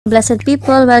Blessed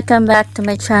people, welcome back to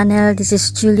my channel. This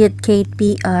is Juliet Kate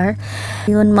PR.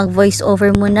 Yun, mag voice over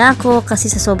muna ako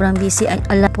kasi sa sobrang busy ay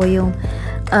alam po yung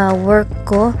work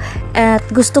ko. At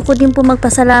gusto ko din po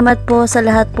magpasalamat po sa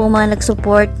lahat po mga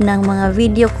nag-support ng mga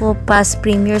video ko, past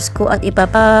premieres ko at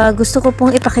gusto ko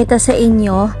pong ipakita sa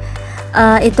inyo.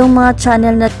 Itong mga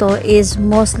channel na to is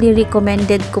mostly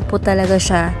recommended ko po talaga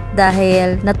siya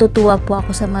dahil natutuwa po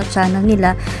ako sa mga channel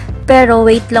nila. Pero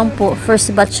wait lang po,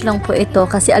 first batch lang po ito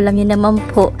kasi alam niyo naman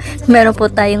po, meron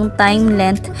po tayong time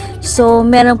length. So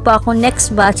meron po ako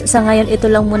next batch. Sa ngayon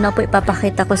ito lang muna po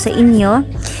ipapakita ko sa inyo.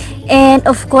 And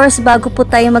of course, bago po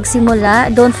tayo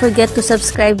magsimula, don't forget to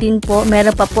subscribe din po.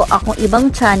 Meron pa po akong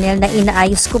ibang channel na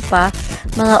inaayos ko pa.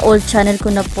 Mga old channel ko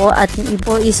na po at yung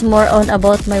ipo is more on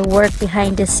about my work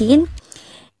behind the scene.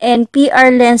 And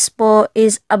PR Lens po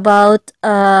is about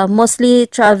mostly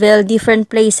travel, different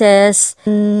places.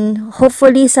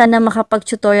 Hopefully, sana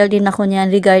makapag-tutorial din ako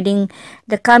niyan regarding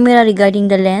the camera,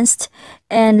 regarding the lens.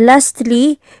 And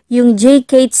lastly, yung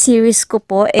J-Kate series ko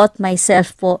po, about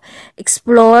myself po.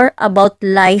 Explore about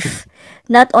life.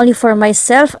 Not only for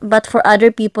myself, but for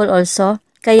other people also.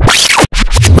 Kaya...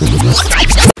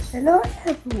 Hello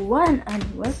everyone and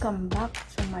welcome back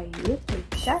to my YouTube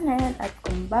channel. At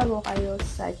kung bago kayo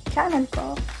sa channel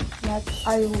ko, what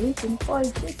are you waiting for?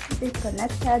 Just stay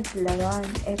connected, laruan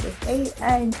FFA,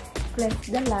 and click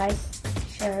the like,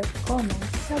 share, comment,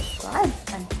 subscribe,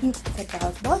 and hit the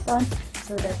bell button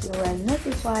so that you will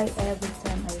notify every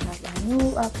time I have a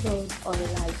new upload or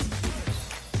live video.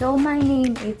 So my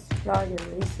name is Florida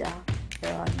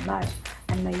Mar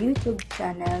and my YouTube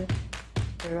channel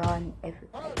Run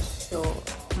everything. So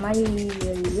my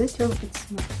YouTube is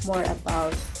more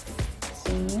about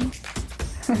singing,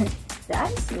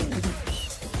 dancing,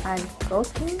 and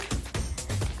cooking,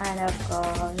 and of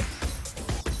course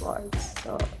sports.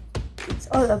 So it's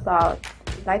all about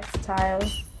lifestyle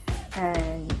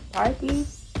and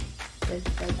parties, just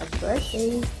like a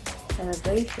birthday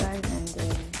celebration, and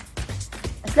then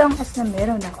as long as na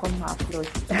meron akong ma-upload.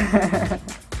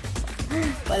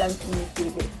 Walang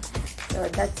pinipili. So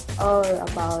that's all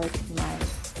about my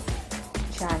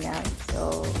channel.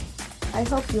 So I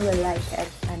hope you will like it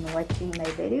and watching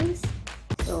my videos.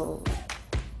 So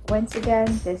once again,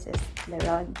 this is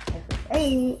Leron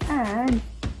FFA and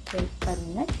stay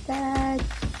connected.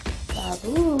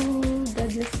 Babu, God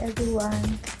bless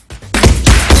everyone.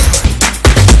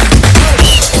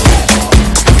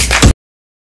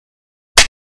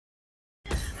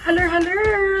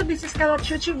 Hello, this is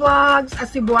Kalachuchi Vlogs, a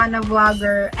Cebuana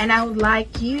vlogger, and I would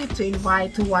like you to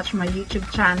invite to watch my YouTube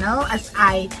channel as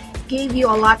I gave you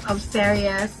a lot of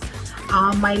series,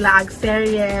 my lag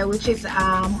series, which is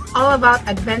all about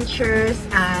adventures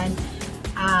and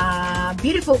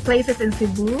beautiful places in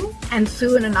Cebu and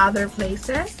soon in other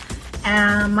places,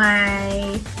 and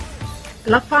my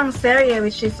Lafang series,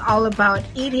 which is all about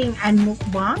eating and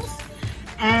mukbangs,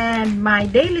 and my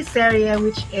daily series,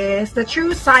 which is the true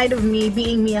side of me,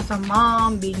 being me as a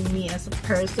mom, being me as a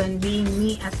person, being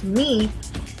me as me.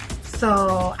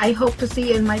 So I hope to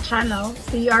see you in my channel.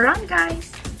 See you around,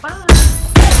 guys. Bye.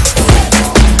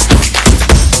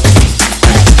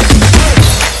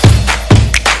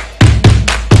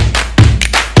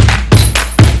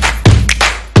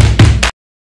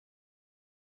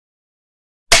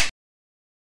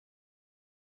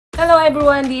 Hello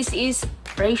everyone, this is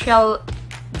Rachel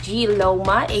G.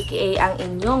 Loma, aka ang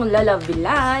inyong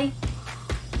lalabilay.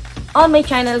 On my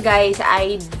channel guys,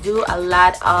 I do a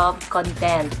lot of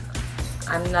content.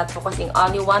 I'm not focusing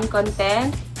only one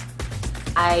content.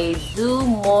 I do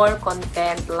more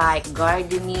content like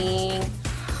gardening,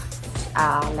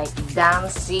 like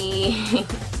dancing,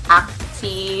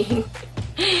 acting.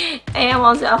 I am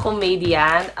also a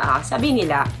comedian, sabi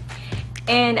nila.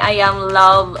 And I am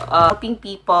love helping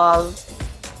people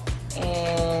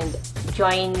and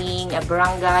joining a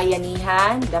barangay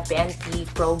Yanihan, the PNP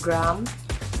program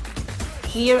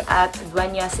here at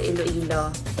Duanyas,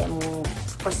 Iloilo. I'm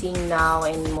focusing now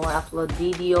and more upload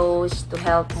videos to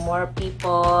help more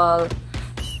people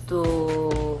to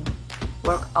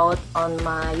work out on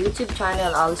my YouTube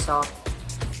channel also.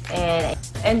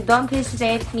 And don't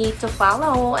hesitate me to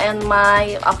follow on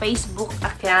my Facebook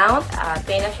account,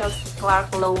 Penashel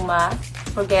Clark Loma.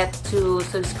 Forget to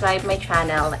subscribe my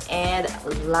channel and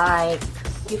like.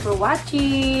 Thank you for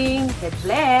watching. God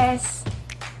bless.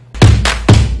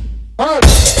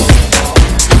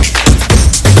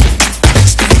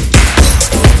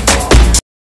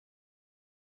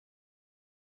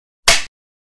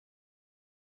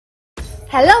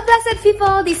 Hello blessed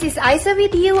people, this is Isa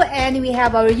with you and we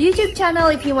have our YouTube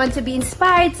channel. If you want to be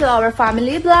inspired to our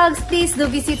family vlogs, please do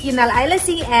visit Yunal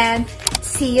Islasing and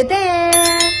See you there!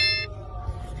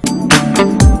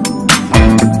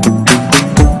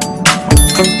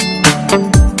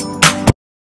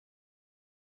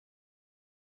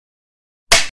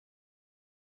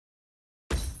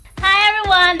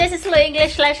 This is Lou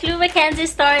English / Lou Mackenzie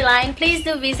Storyline. Please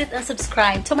do visit and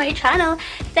subscribe to my channel.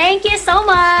 Thank you so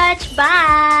much.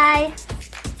 Bye!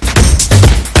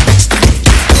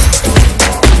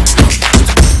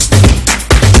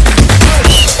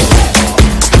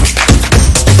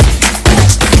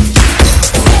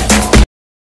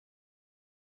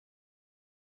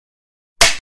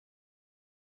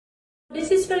 This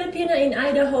is Filipino in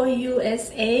Idaho,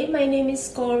 USA. My name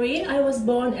is Cory. I was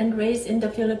born and raised in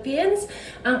the Philippines.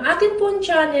 Ang akin pong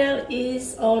channel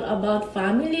is all about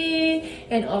family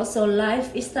and also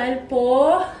lifestyle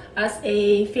po as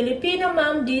a Filipino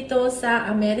mom dito sa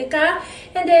Amerika.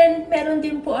 And then, meron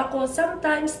din po ako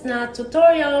sometimes na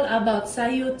tutorial about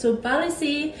sa YouTube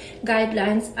policy,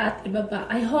 guidelines at iba pa.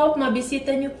 I hope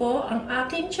mabisita niyo po ang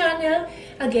aking channel.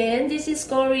 Again, this is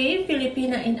Cory,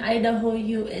 Filipina in Idaho,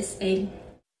 USA.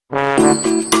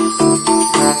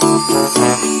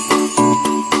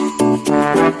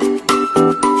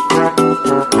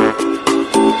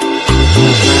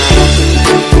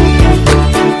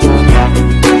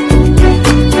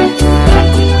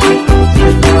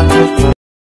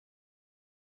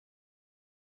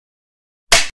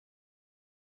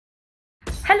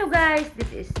 Hello guys,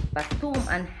 this is Batum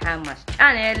and Hamas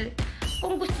channel.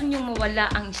 Kung gusto niyo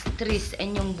mawala ang stress sa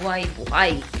inyong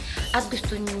buhay-buhay at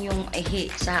gusto niyo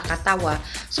ihi sa katawa,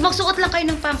 so magsuot lang kayo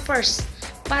ng pampers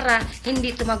para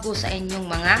hindi tumago sa inyong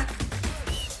mga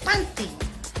panty.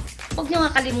 Huwag niyo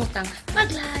nga kalimutang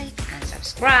mag-like and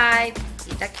subscribe.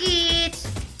 Kita kits!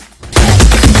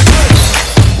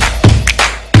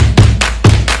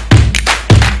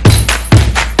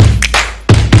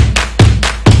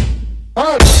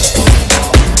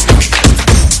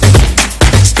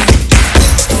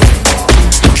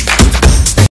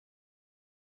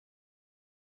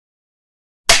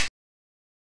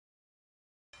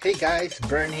 Hey guys,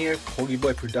 Vern here, Pogi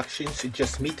Boy Productions. It's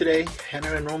just me today.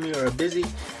 Hannah and Romy are busy,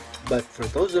 but for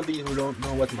those of you who don't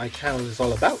know what my channel is all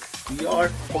about, we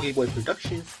are Pogi Boy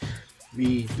Productions.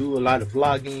 We do a lot of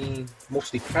vlogging,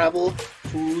 mostly travel,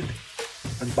 food,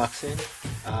 unboxing.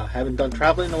 Haven't done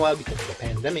travel in a while because of the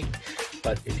pandemic,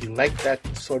 but if you like that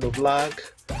sort of vlog,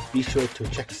 be sure to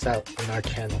check us out on our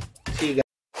channel. See you guys.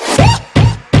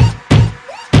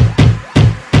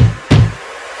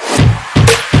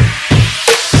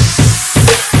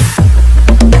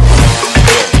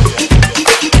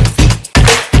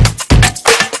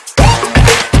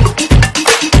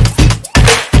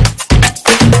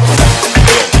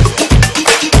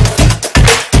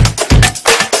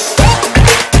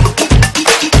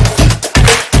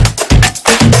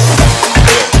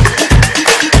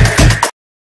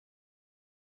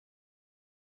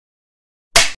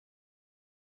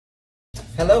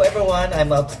 Hello everyone, I'm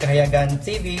Alps Kahayagan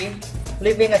TV,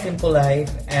 living a simple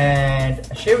life and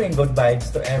sharing good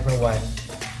vibes to everyone.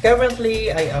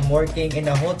 Currently, I am working in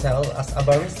a hotel as a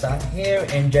barista here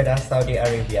in Jeddah, Saudi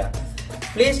Arabia.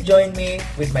 Please join me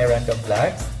with my random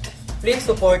vlogs. Please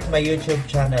support my YouTube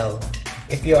channel.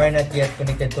 If you are not yet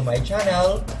connected to my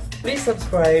channel, please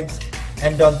subscribe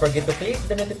and don't forget to click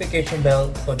the notification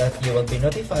bell so that you will be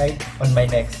notified on my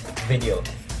next video.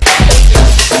 Thank you.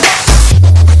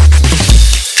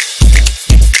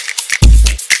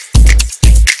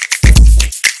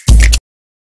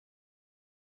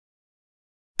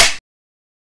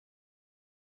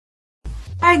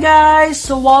 Hi guys!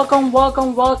 So welcome po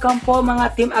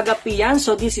mga Team Agapian.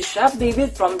 So this is Chef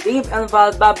David from Dave and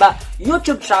Val Baba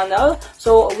YouTube channel.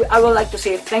 So I would like to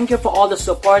say thank you for all the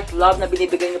support, love na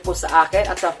binibigay niyo po sa akin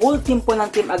at sa whole team po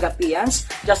ng Team Agapians.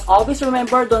 Just always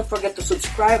remember, don't forget to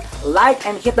subscribe, like,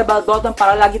 and hit the bell button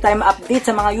para lagi tayo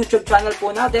ma-update sa mga YouTube channel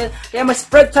po natin. Kaya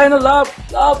ma-spread tayo ng love!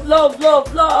 Love, love, love,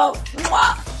 love!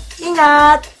 Mwah!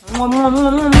 Ingat! Mwah, mwah,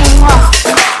 mwah, mwah, mwah.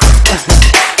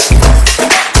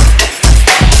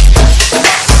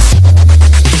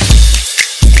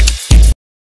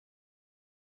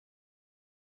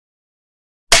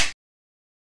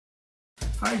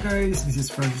 Hi guys, this is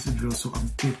Francis Adroso, ang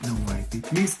cute ng YT.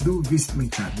 Please do visit my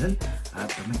channel at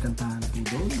may kantahan po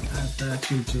doon at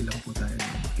chill lang po tayo.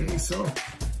 Okay, so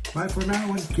bye for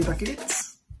now and kita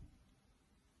kits!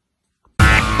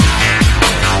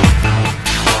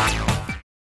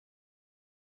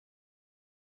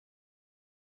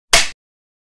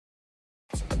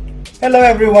 Hello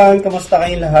everyone, kamusta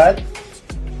kayong lahat?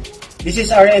 This is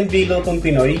R&B Lutong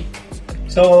Pinoy.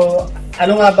 So,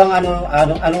 ano nga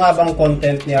bang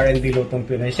content ni R&B Lutong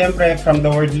Pinoy? Siyempre, from the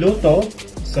word luto,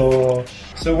 so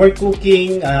So we're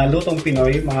cooking lutong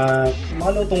Pinoy, mga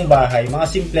lutong bahay, mga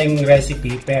simpleng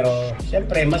recipe pero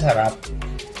syempre masarap.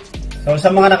 So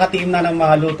sa mga naka-team na ng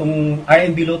mga lutong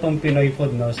R&B lutong Pinoy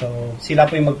food, no. So sila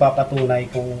po yung magpapatunay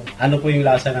kung ano po yung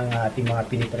lasa ng ating mga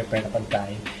piniprepare na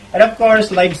pagkain. And of course,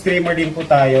 live streamer din po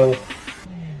tayo.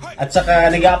 At saka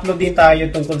nag-upload din tayo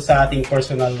tungkol sa ating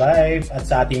personal life at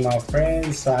sa ating mga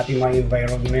friends, sa ating mga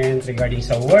environment regarding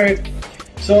sa work.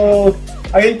 So,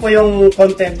 ayun po yung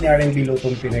content ni R&B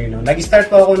Lutong Pinoy. No? Nag-start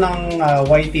po ako ng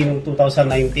YT noong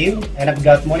 2019 and I've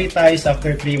got monetized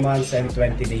after 3 months and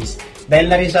 20 days.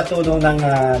 Dahil na rin sa tulong ng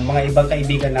mga ibang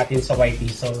kaibigan natin sa YT.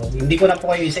 So, hindi ko na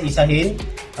po kayo isa-isahin.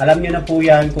 Alam nyo na po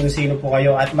yan kung sino po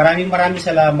kayo. At maraming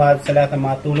salamat sa lahat ng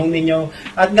mga tulong ninyo.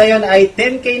 At ngayon ay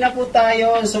 10K na po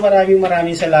tayo. So,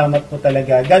 maraming salamat po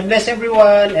talaga. God bless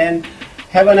everyone and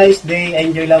have a nice day.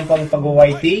 Enjoy lang po ang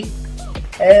pag-YT.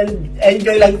 And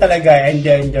enjoy lang talaga.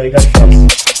 Enjoy. God bless.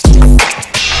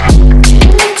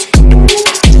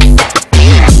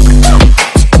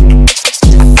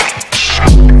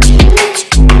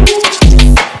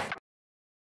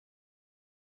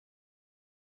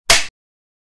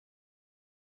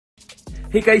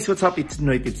 Hey guys, what's up? It's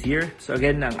Noy Tips here. So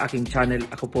again, ang aking channel,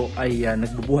 ako po ay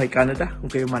nagbubuhay Canada. Kung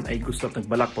kayo man ay gusto at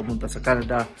nagbalak pamunta sa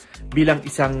Canada bilang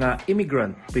isang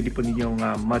immigrant, pwede po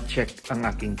ninyong ma-check ang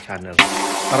aking channel.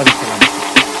 Maraming salamat.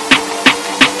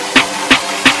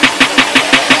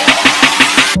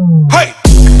 Hey!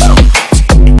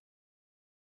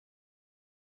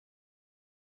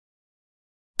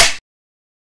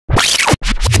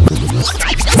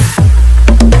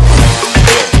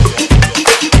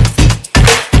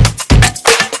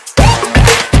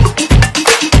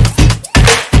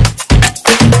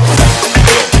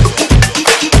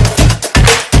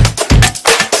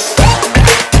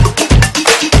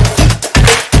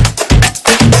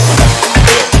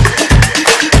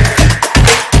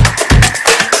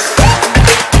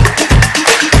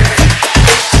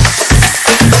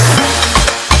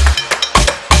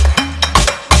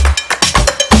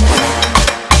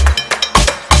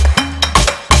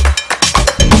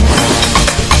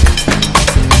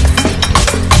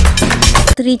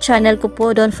 Channel ko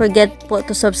po, don't forget po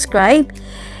to subscribe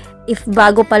if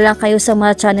bago pa lang kayo sa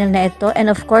mga channel na ito, and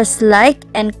of course like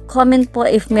and comment po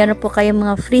if meron po kayong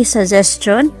mga free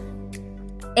suggestion,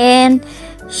 and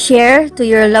share to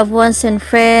your loved ones and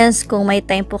friends kung may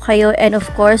time po kayo, and of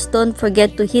course don't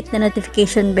forget to hit the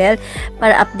notification bell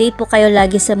para update po kayo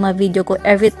lagi sa mga video ko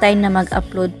every time na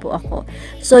mag-upload po ako.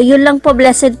 So yun lang po,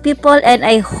 blessed people, and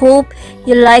I hope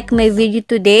you like my video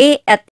today. At